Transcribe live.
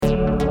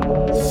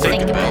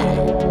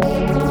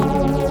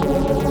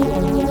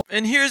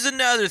And here's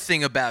another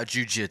thing about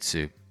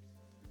jujitsu.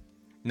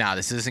 Now,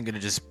 this isn't going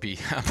to just be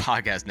a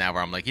podcast now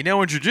where I'm like, in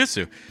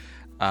jujitsu,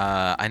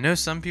 I know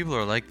some people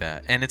are like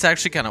that. And it's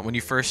actually kind of, when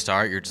you first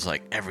start, you're just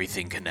like,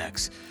 everything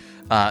connects.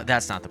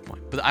 That's not the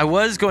point. But I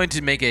was going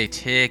to make a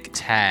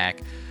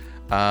tic-tac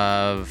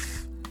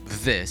of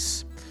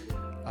this.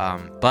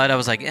 But I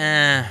was like,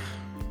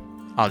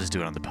 I'll just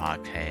do it on the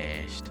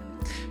podcast.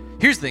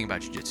 Here's the thing about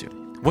jiu-jitsu.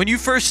 When you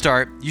first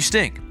start, you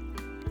stink.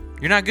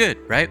 You're not good,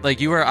 right? Like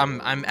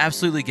I'm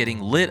absolutely getting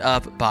lit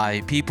up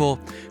by people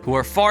who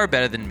are far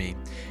better than me.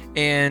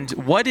 And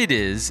what it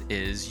is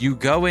you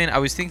go in, I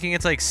was thinking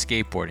it's like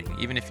skateboarding.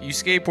 Even if you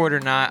skateboard or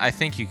not, I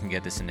think you can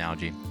get this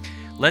analogy.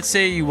 Let's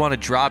say you want to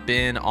drop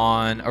in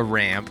on a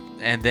ramp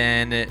and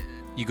then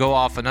you go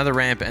off another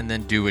ramp and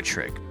then do a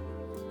trick.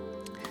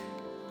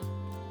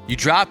 You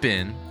drop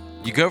in,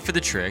 you go for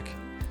the trick,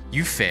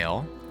 you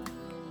fail,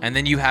 and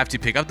then you have to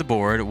pick up the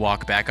board,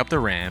 walk back up the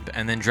ramp,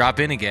 and then drop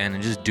in again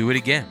and just do it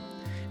again.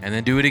 And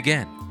then do it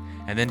again.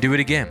 And then do it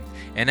again.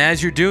 And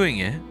as you're doing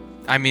it,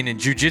 I mean, in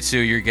jiu-jitsu,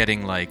 you're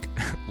getting like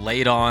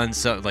laid on,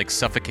 like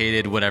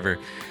suffocated, whatever.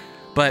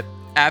 But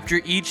after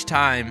each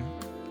time,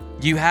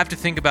 you have to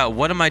think about,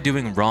 what am I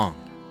doing wrong?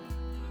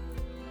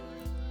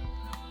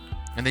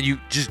 And then you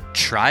just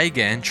try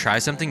again, try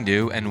something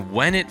new. And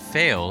when it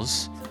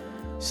fails,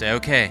 say,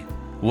 okay,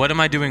 what am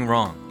I doing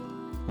wrong?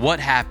 What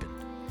happened?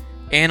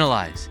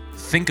 Analyze.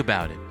 Think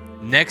about it.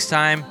 Next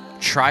time,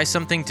 try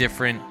something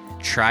different.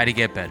 Try to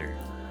get better.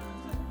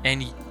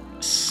 And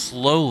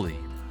slowly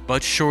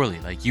but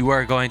surely, like you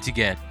are going to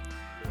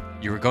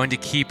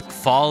keep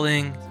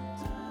falling,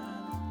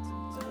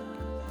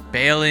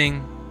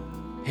 bailing,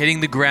 hitting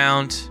the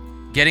ground,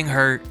 getting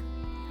hurt.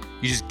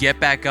 You just get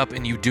back up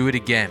and you do it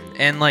again.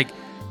 And like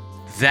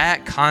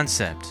that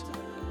concept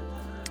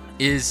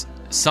is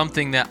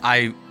something that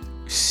I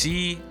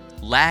see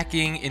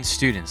lacking in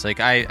students.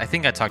 Like I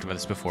think I talked about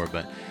this before,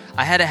 but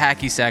I had a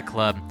hacky sack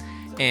club,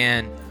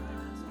 and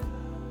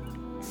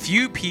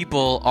few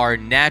people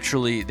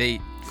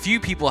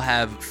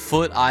have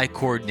foot-eye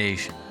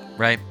coordination,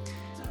 right?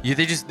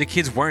 The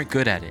kids weren't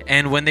good at it.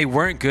 And when they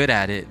weren't good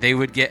at it, they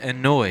would get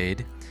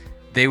annoyed.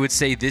 They would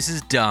say, this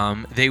is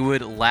dumb. They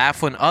would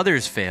laugh when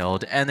others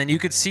failed. And then you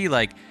could see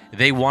like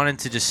they wanted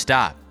to just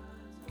stop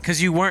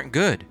because you weren't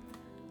good.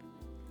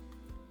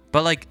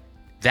 But like,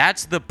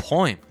 that's the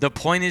point. The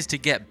point is to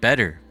get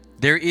better.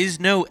 There is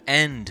no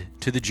end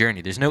to the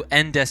journey. There's no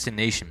end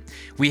destination.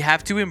 We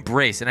have to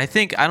embrace. And I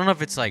don't know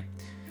if it's like,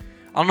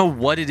 I don't know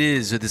what it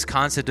is with this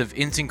concept of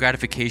instant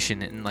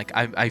gratification. And like,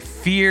 I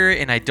fear,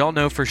 and I don't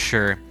know for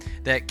sure,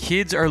 that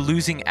kids are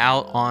losing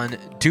out on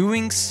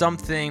doing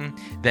something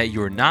that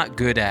you're not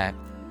good at,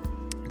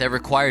 that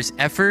requires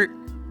effort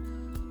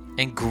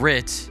and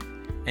grit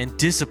and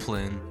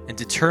discipline and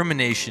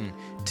determination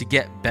to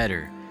get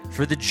better,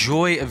 for the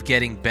joy of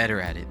getting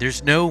better at it.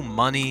 There's no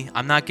money.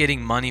 I'm not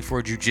getting money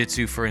for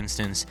jiu-jitsu, for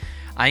instance.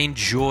 I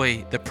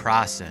enjoy the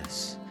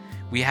process.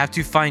 We have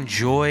to find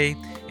joy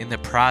in the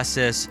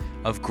process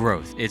of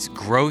growth. It's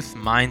growth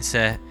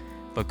mindset,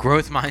 but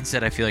growth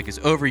mindset I feel like is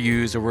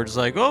overused, or we're just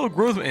like, oh,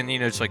 growth, and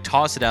just like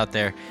toss it out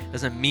there. It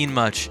doesn't mean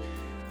much.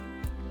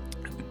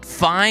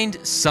 Find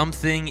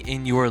something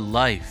in your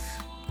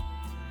life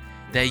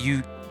that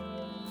you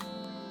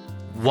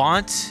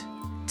want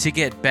to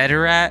get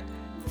better at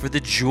for the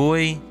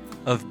joy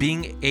of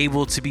being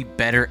able to be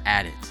better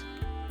at it.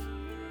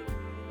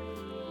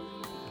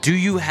 Do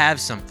you have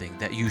something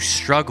that you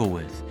struggle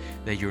with,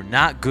 that you're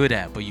not good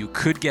at, but you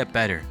could get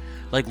better?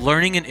 Like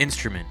learning an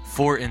instrument,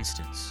 for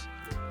instance.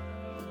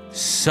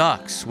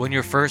 Sucks when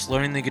you're first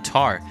learning the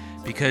guitar,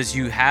 because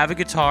you have a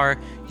guitar,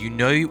 you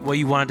know what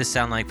you want it to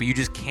sound like, but you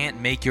just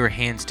can't make your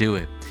hands do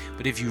it.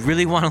 But if you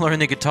really want to learn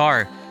the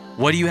guitar,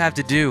 what do you have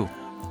to do?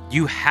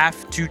 You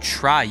have to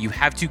try. You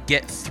have to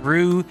get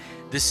through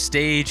the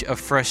stage of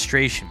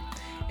frustration.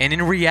 And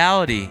in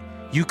reality,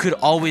 you could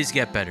always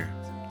get better.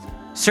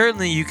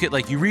 Certainly you could,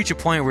 like, you reach a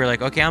point where you're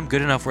like, okay, I'm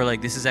good enough where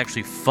like this is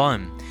actually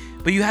fun.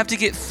 But you have to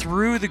get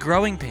through the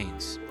growing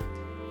pains.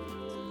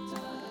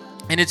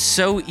 And it's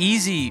so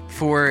easy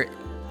for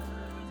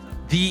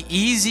the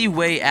easy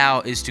way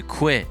out is to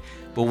quit.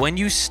 But when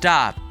you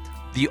stop,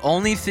 the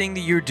only thing that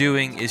you're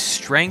doing is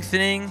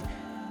strengthening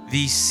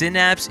the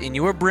synapse in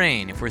your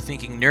brain. If we're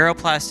thinking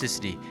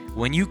neuroplasticity,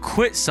 when you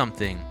quit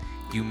something,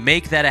 you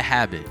make that a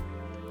habit.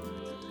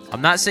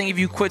 I'm not saying if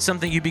you quit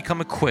something, you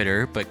become a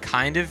quitter, but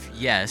kind of,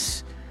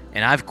 yes.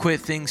 And I've quit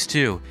things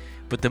too.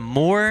 But the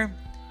more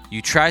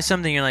you try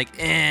something, you're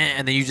like,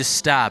 and then you just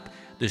stop,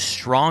 the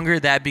stronger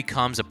that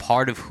becomes a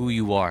part of who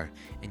you are.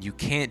 And you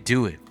can't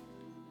do it.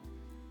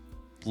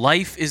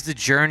 Life is the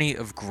journey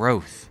of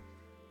growth.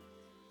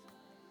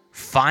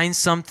 Find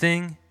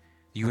something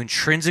you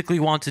intrinsically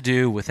want to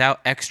do without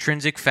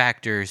extrinsic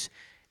factors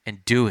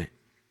and do it.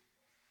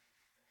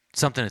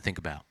 Something to think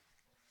about.